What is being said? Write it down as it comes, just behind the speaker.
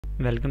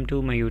Welcome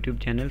to my YouTube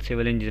channel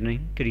Civil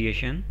Engineering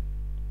Creation.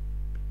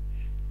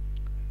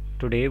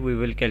 Today we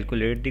will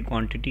calculate the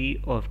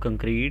quantity of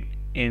concrete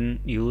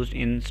used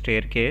in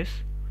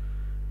staircase.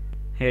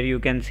 Here you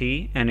can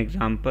see an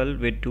example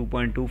with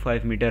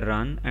 2.25 meter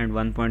run and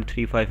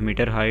 1.35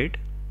 meter height.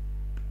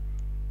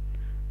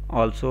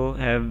 Also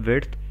have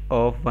width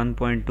of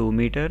 1.2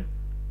 meter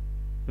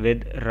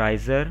with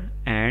riser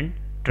and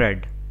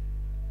tread.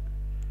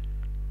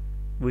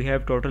 We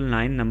have total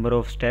 9 number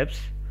of steps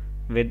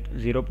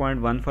with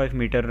 0.15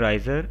 meter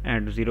riser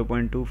and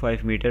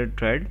 0.25 meter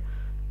tread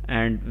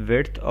and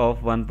width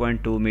of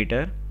 1.2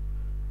 meter,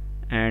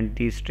 and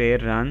the stair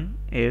run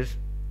is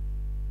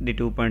the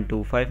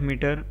 2.25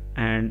 meter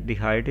and the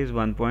height is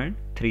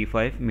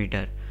 1.35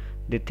 meter.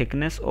 The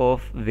thickness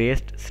of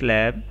waste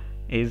slab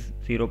is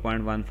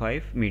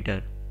 0.15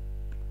 meter.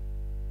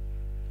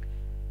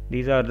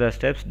 These are the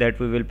steps that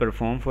we will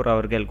perform for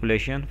our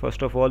calculation.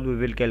 First of all, we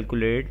will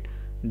calculate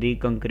the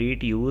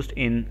concrete used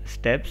in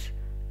steps,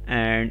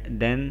 and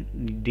then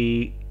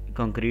the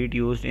concrete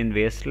used in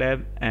waste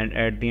slab, and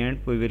at the end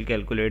we will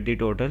calculate the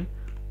total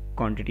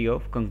quantity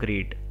of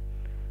concrete.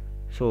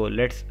 So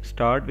let's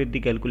start with the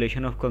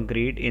calculation of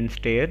concrete in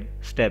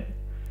step.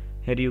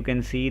 Here you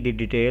can see the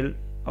detail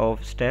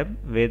of step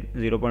with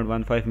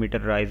 0.15 meter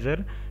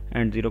riser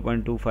and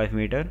 0.25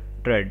 meter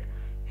tread.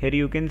 Here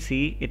you can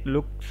see it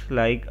looks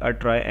like a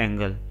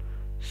triangle,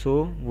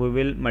 so we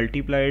will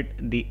multiply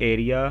the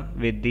area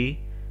with the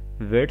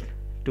width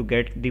to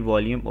get the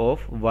volume of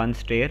one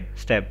stair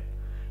step.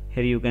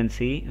 Here you can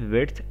see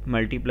width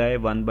multiply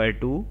 1 by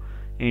 2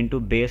 into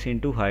base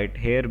into height.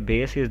 Here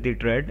base is the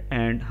tread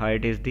and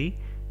height is the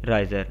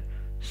riser,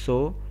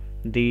 so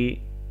the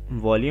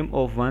volume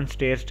of one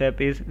stair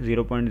step is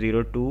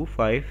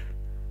 0.025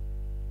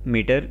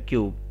 meter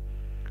cube.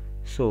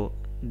 So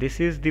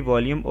this is the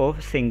volume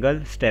of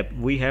single step.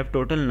 We have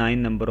total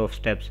 9 number of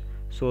steps,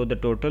 so the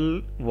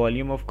total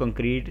volume of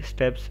concrete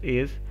steps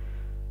is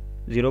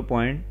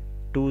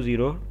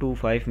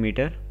 0.2025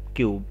 meter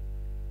cube.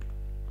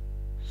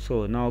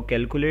 So now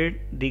calculate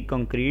the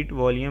concrete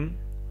volume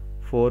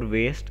for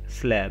waste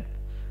slab.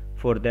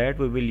 For that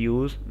we will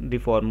use the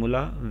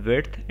formula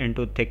width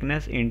into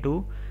thickness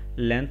into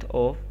length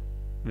of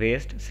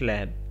waste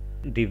slab.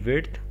 The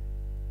width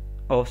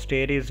of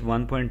stair is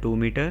 1.2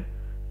 meter,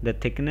 the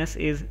thickness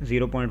is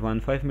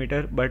 0.15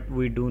 meter, but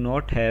we do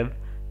not have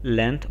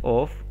length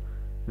of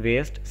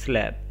waste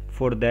slab.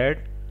 For that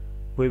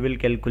we will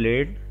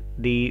calculate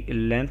the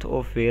length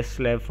of waste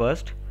slab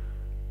first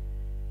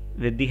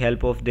with the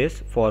help of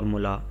this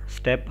formula,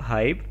 step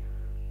height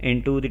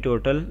into the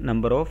total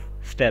number of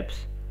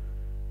steps.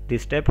 The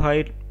step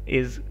height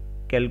is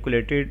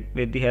calculated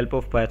with the help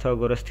of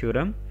Pythagoras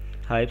theorem.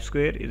 Height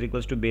square is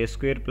equals to base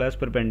square plus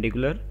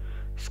perpendicular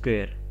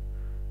square.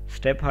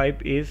 Step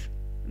height is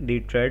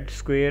the tread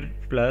square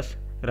plus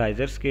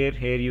riser square.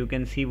 Here you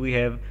can see we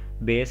have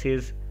base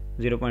is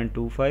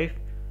 0.25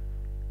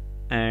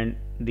 and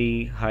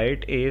the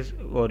height is,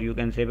 or you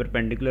can say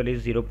perpendicular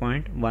is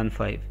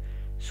 0.15,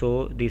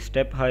 so the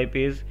step height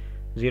is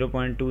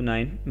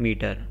 0.29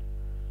 meter.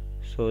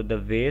 So the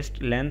waste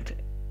length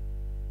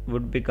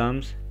would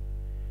becomes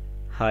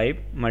height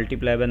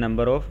multiplied by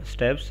number of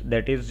steps,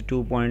 that is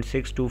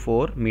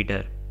 2.624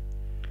 meter.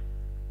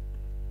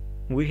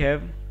 We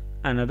have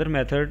another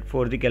method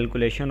for the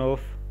calculation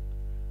of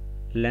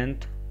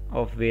length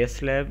of waste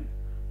slab,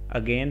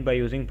 again by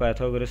using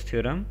Pythagoras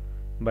theorem,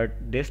 but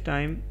this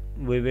time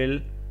we will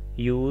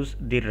use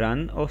the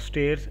run of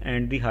stairs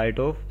and the height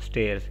of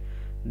stairs.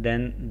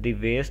 Then the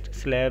waste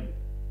slab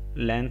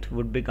length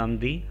would become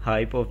the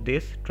height of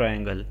this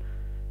triangle.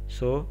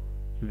 So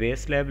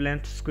waste slab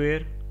length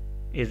square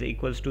is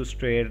equals to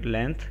stair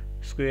length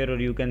square, or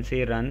you can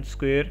say run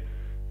square,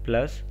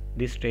 plus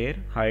the stair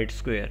height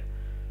square.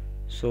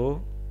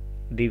 So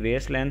the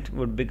waste length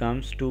would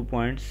becomes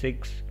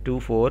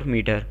 2.624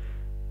 meter.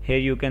 Here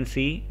you can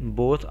see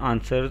both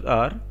answers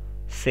are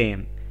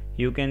same.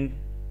 You can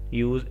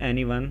use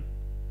any one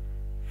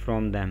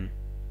from them.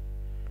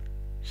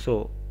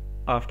 So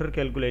after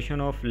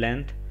calculation of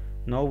length,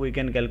 now we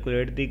can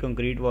calculate the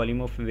concrete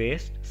volume of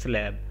waste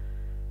slab.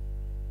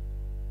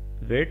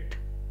 Width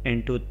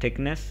into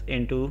thickness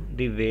into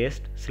the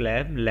waste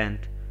slab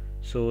length.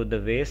 So the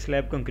waste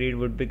slab concrete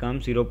would become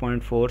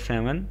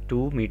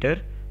 0.472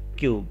 meter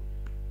cube.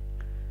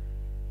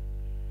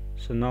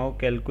 So now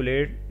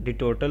calculate the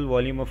total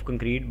volume of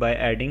concrete by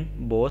adding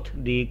both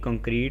the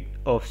concrete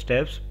of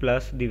steps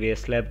plus the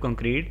waste slab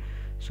concrete.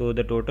 So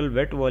the total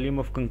wet volume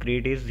of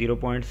concrete is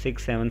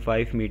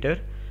 0.675 meter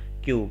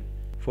cube.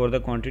 For the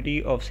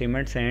quantity of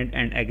cement, sand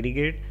and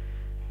aggregate,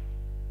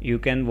 you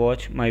can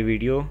watch my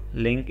video,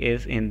 link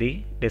is in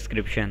the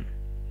description.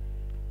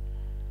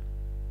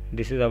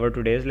 This is our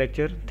today's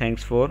lecture.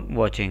 Thanks for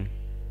watching.